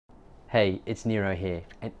Hey, it's Nero here,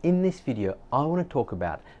 and in this video I want to talk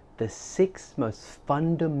about the 6 most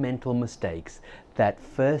fundamental mistakes that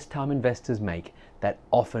first-time investors make that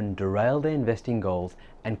often derail their investing goals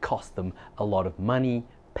and cost them a lot of money,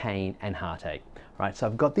 pain, and heartache. Right, so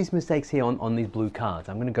I've got these mistakes here on these blue cards.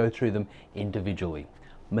 I'm going to go through them individually.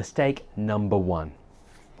 Mistake number 1,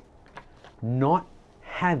 not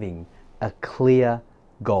having a clear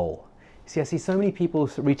goal. See, I see so many people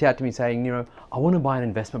reach out to me saying, you know, I want to buy an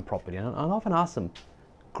investment property. And I often ask them,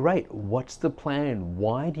 great, what's the plan?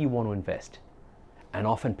 Why do you want to invest? And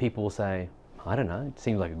often people will say, I don't know, it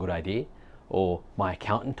seems like a good idea. Or my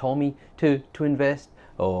accountant told me to invest.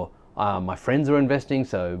 Or my friends are investing,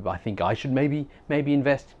 so I think I should maybe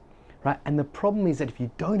invest. Right? And the problem is that if you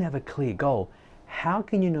don't have a clear goal, how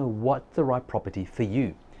can you know what's the right property for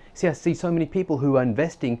you? See, I see so many people who are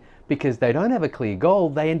investing because they don't have a clear goal.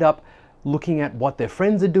 They end up looking at what their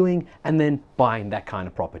friends are doing and then buying that kind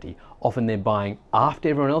of property. Often they're buying after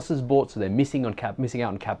everyone else has bought, so they're missing out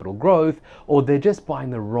on capital growth, or they're just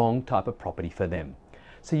buying the wrong type of property for them.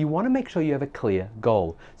 So you want to make sure you have a clear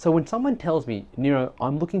goal. So when someone tells me, Nero,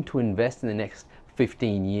 I'm looking to invest in the next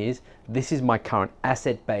 15 years, this is my current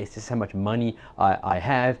asset base, this is how much money I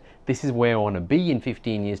have, this is where I want to be in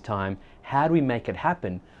 15 years time, how do we make it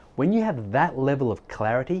happen? When you have that level of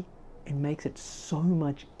clarity, it makes it so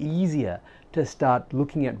much easier to start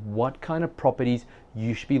looking at what kind of properties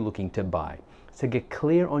you should be looking to buy. So get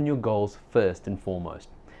clear on your goals first and foremost.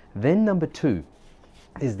 Then number 2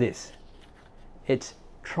 is this. It's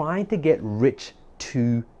trying to get rich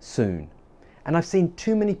too soon. And I've seen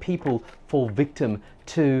too many people fall victim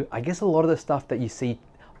to, I guess, a lot of the stuff that you see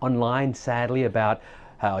online, sadly, about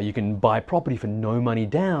how you can buy property for no money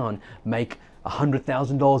down, make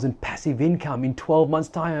 $100,000 in passive income in 12 months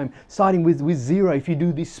time, starting with zero if you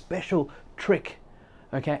do this special trick.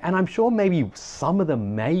 Okay, and I'm sure maybe some of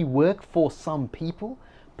them may work for some people,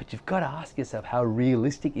 but you've got to ask yourself, how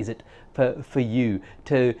realistic is it for you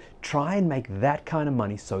to try and make that kind of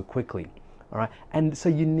money so quickly? All right, and so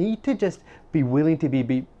you need to just be willing to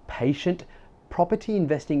be patient. Property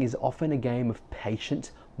investing is often a game of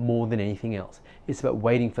patience more than anything else. It's about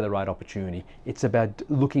waiting for the right opportunity. It's about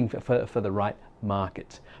looking for the right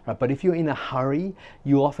market. Right? But if you're in a hurry,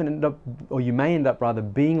 you often end up, or you may end up rather,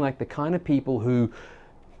 being like the kind of people who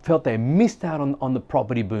felt they missed out on the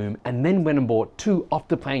property boom and then went and bought 2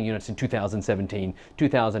 off-the-plan units in 2017,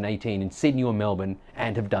 2018 in Sydney or Melbourne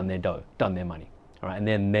and have done their dough, done their money. All right? And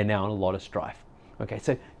then they're now in a lot of strife. Okay,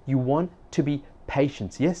 so you want to be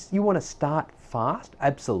patient. Yes, you want to start fast,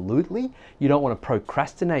 absolutely. You don't want to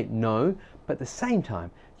procrastinate, no. But at the same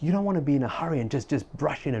time, you don't want to be in a hurry and just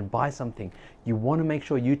brush in and buy something. You want to make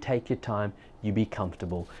sure you take your time, you be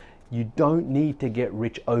comfortable. You don't need to get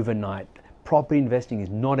rich overnight. Property investing is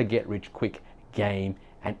not a get rich quick game,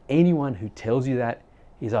 and anyone who tells you that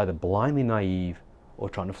is either blindly naive or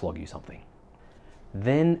trying to flog you something.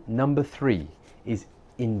 Then number 3 is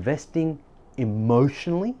investing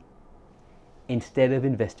emotionally instead of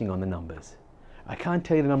investing on the numbers. I can't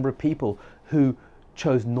tell you the number of people who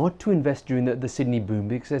chose not to invest during the Sydney boom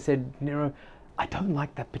because they said, Nero, I don't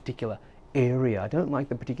like that particular area, I don't like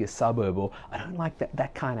the particular suburb, or I don't like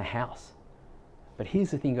that kind of house. But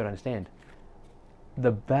here's the thing you got to understand.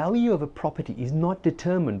 The value of a property is not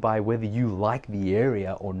determined by whether you like the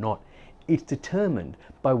area or not. It's determined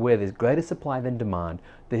by where there's greater supply than demand.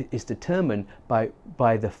 It's determined by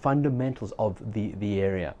the fundamentals of the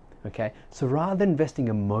area. Okay, so rather than investing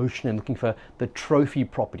emotion and looking for the trophy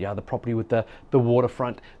property, the property with the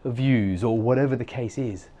waterfront views or whatever the case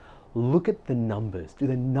is, look at the numbers. Do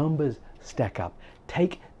the numbers stack up?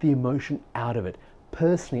 Take the emotion out of it.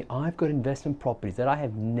 Personally, I've got investment properties that I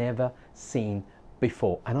have never seen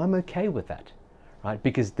before, and I'm okay with that, right?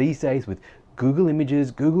 Because these days with Google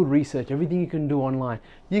Images, Google Research, everything you can do online,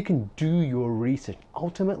 you can do your research.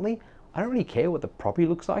 Ultimately, I don't really care what the property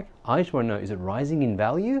looks like. I just want to know, is it rising in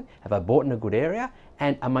value? Have I bought in a good area?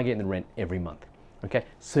 And am I getting the rent every month? Okay,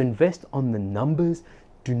 so invest on the numbers.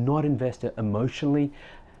 Do not invest emotionally.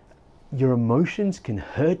 Your emotions can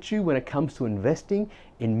hurt you when it comes to investing.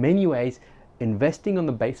 In many ways, investing on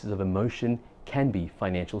the basis of emotion can be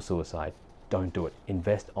financial suicide. Don't do it.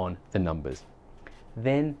 Invest on the numbers.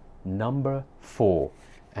 Then number 4,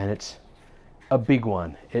 and it's a big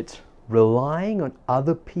one. It's relying on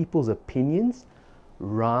other people's opinions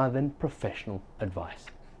rather than professional advice.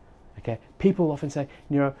 Okay, people often say,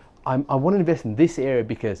 you know, I want to invest in this area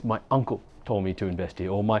because my uncle told me to invest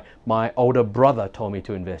here, or my older brother told me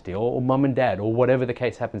to invest here, or mum and dad, or whatever the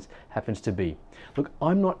case happens to be. Look,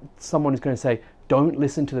 I'm not someone who's going to say, don't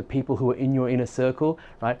listen to the people who are in your inner circle,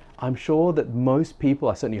 right? I'm sure that most people,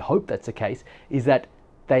 I certainly hope that's the case, is that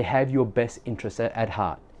they have your best interests at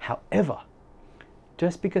heart. However,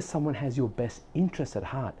 just because someone has your best interests at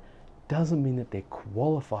heart doesn't mean that they're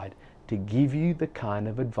qualified to give you the kind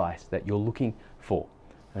of advice that you're looking for.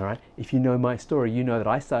 All right. If you know my story, you know that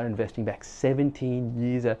I started investing back 17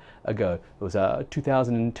 years ago. It was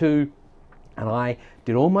 2002, and I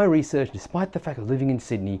did all my research. Despite the fact of living in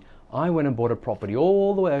Sydney, I went and bought a property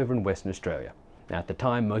all the way over in Western Australia. Now, at the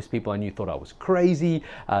time, most people I knew thought I was crazy.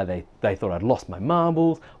 They thought I'd lost my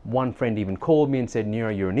marbles. One friend even called me and said, "Nero,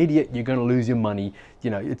 you're an idiot. You're going to lose your money. You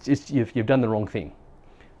know, you've done the wrong thing."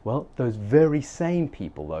 Well, those very same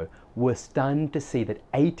people, though, were stunned to see that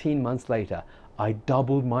 18 months later, I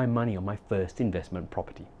doubled my money on my first investment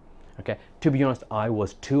property. Okay, to be honest, I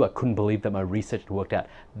was too. I couldn't believe that my research had worked out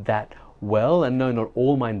that well. And no, not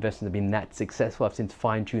all my investments have been that successful. I've since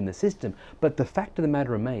fine-tuned the system. But the fact of the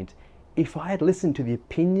matter remains, if I had listened to the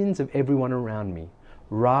opinions of everyone around me,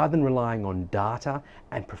 rather than relying on data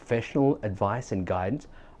and professional advice and guidance,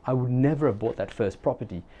 I would never have bought that first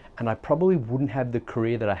property. And I probably wouldn't have the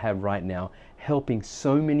career that I have right now, helping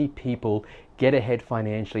so many people get ahead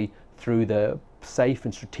financially through the safe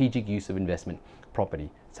and strategic use of investment property.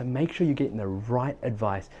 So make sure you're getting the right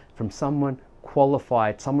advice from someone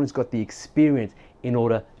qualified, someone who's got the experience in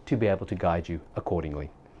order to be able to guide you accordingly.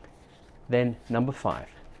 Then number 5,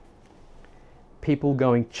 people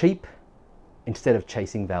going cheap instead of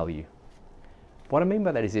chasing value. What I mean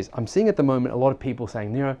by that is this: I'm seeing at the moment a lot of people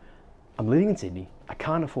saying, "Nero, I'm living in Sydney, I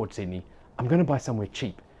can't afford Sydney, I'm going to buy somewhere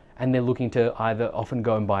cheap." And they're looking to either often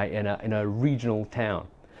go and buy in a regional town.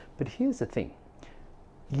 But here's the thing,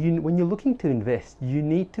 when you're looking to invest, you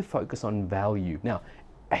need to focus on value. Now,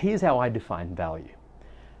 here's how I define value.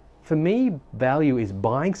 For me, value is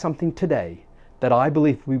buying something today that I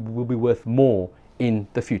believe will be worth more in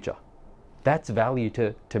the future. That's value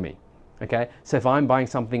to me. Okay, so if I'm buying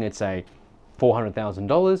something at, say,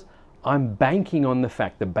 $400,000, I'm banking on the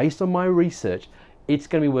fact that based on my research, it's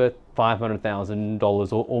going to be worth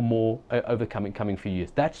 $500,000 or more over coming few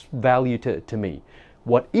years. That's value to me.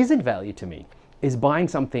 What isn't value to me is buying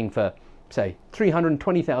something for, say,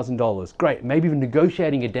 $320,000. Great, maybe even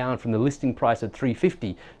negotiating it down from the listing price of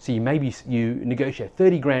 $350,000. So you negotiate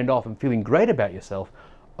 30 grand off and feeling great about yourself,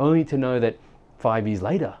 only to know that 5 years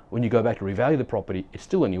later, when you go back to revalue the property, it's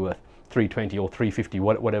still only worth $320,000 or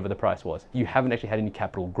 $350,000, whatever the price was. You haven't actually had any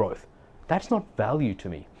capital growth. That's not value to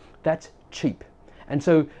me. That's cheap. And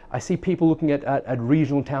so I see people looking at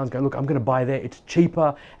regional towns going, "Look, I'm going to buy there, it's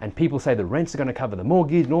cheaper," and people say the rents are going to cover the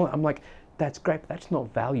mortgage and all. I'm like, that's great, but that's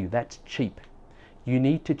not value, that's cheap. You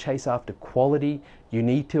need to chase after quality. You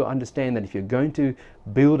need to understand that if you're going to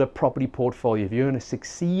build a property portfolio, if you're going to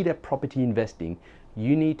succeed at property investing,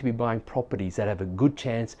 you need to be buying properties that have a good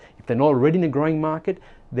chance, if they're not already in a growing market,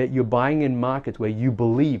 that you're buying in markets where you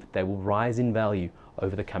believe they will rise in value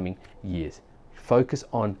over the coming years. Focus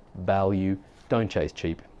on value, don't chase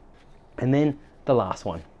cheap. And then the last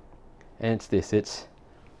one, and it's this: it's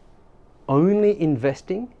only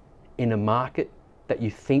investing in a market that you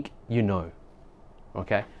think you know.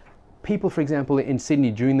 Okay? People, for example, in Sydney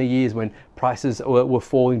during the years when prices were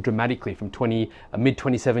falling dramatically from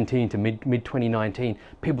mid-2017 to mid-2019,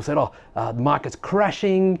 people said, "Oh, the market's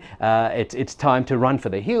crashing, it's time to run for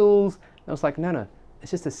the hills." And I was like, no, it's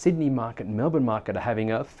just the Sydney market and Melbourne market are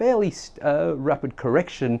having a fairly rapid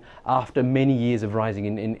correction after many years of rising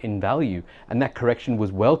in value. And that correction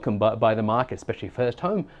was welcomed by the market, especially first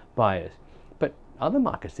home buyers. But other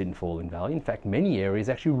markets didn't fall in value. In fact, many areas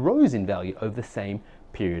actually rose in value over the same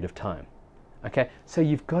period of time. Okay, so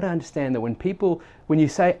you've got to understand that when you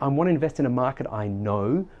say, "I want to invest in a market I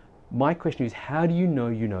know," my question is, how do you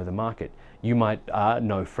know the market? You might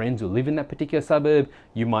know friends who live in that particular suburb.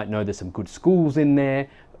 You might know there's some good schools in there,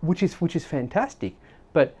 which is fantastic.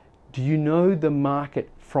 But do you know the market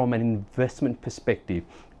from an investment perspective?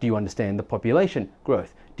 Do you understand the population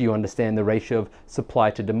growth? Do you understand the ratio of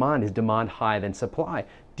supply to demand? Is demand higher than supply?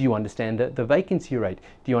 Do you understand the vacancy rate?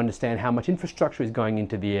 Do you understand how much infrastructure is going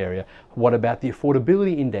into the area? What about the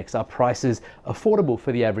affordability index? Are prices affordable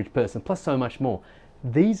for the average person? Plus so much more.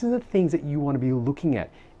 These are the things that you want to be looking at.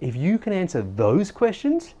 If you can answer those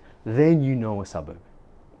questions, then you know a suburb.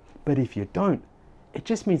 But if you don't, it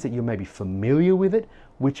just means that you're maybe familiar with it,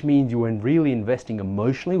 which means you're really investing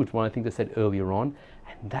emotionally, which is one of the things I said earlier on,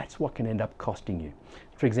 and that's what can end up costing you.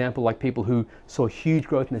 For example, like people who saw huge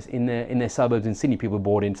growth in their suburbs in Sydney, people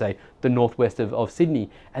bought in, say, the northwest of Sydney,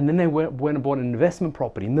 and then they went and bought an investment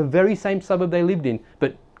property in the very same suburb they lived in,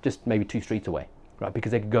 but just maybe 2 streets away, right?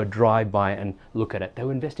 Because they could go drive by and look at it. They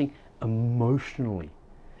were investing emotionally.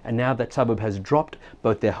 And now that suburb has dropped,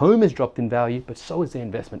 both their home has dropped in value, but so has their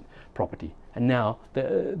investment property. and now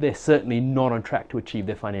they're certainly not on track to achieve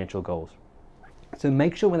their financial goals. So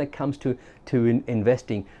make sure when it comes to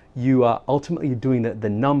investing, you are ultimately doing the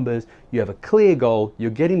numbers, you have a clear goal,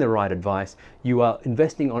 you're getting the right advice, you are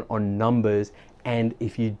investing on numbers, and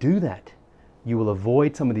if you do that, you will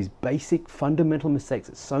avoid some of these basic fundamental mistakes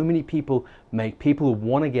that so many people make, people who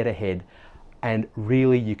want to get ahead, and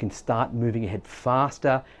really you can start moving ahead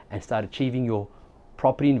faster and start achieving your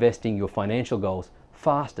property investing, your financial goals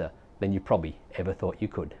faster than you probably ever thought you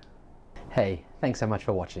could. Hey, thanks so much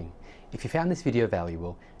for watching. If you found this video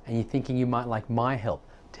valuable and you're thinking you might like my help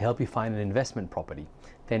to help you find an investment property,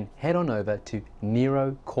 then head on over to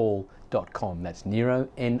NiroCall.com. That's Niro,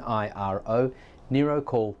 N-I-R-O,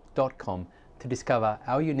 NiroCall.com to discover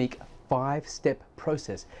our unique 5-step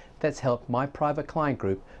process that's helped my private client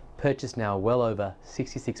group purchase now well over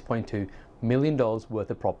 $66.2 million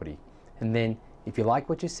worth of property. And then if you like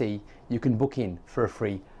what you see, you can book in for a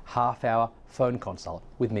free half-hour phone consult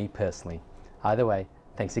with me personally. Either way,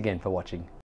 thanks again for watching.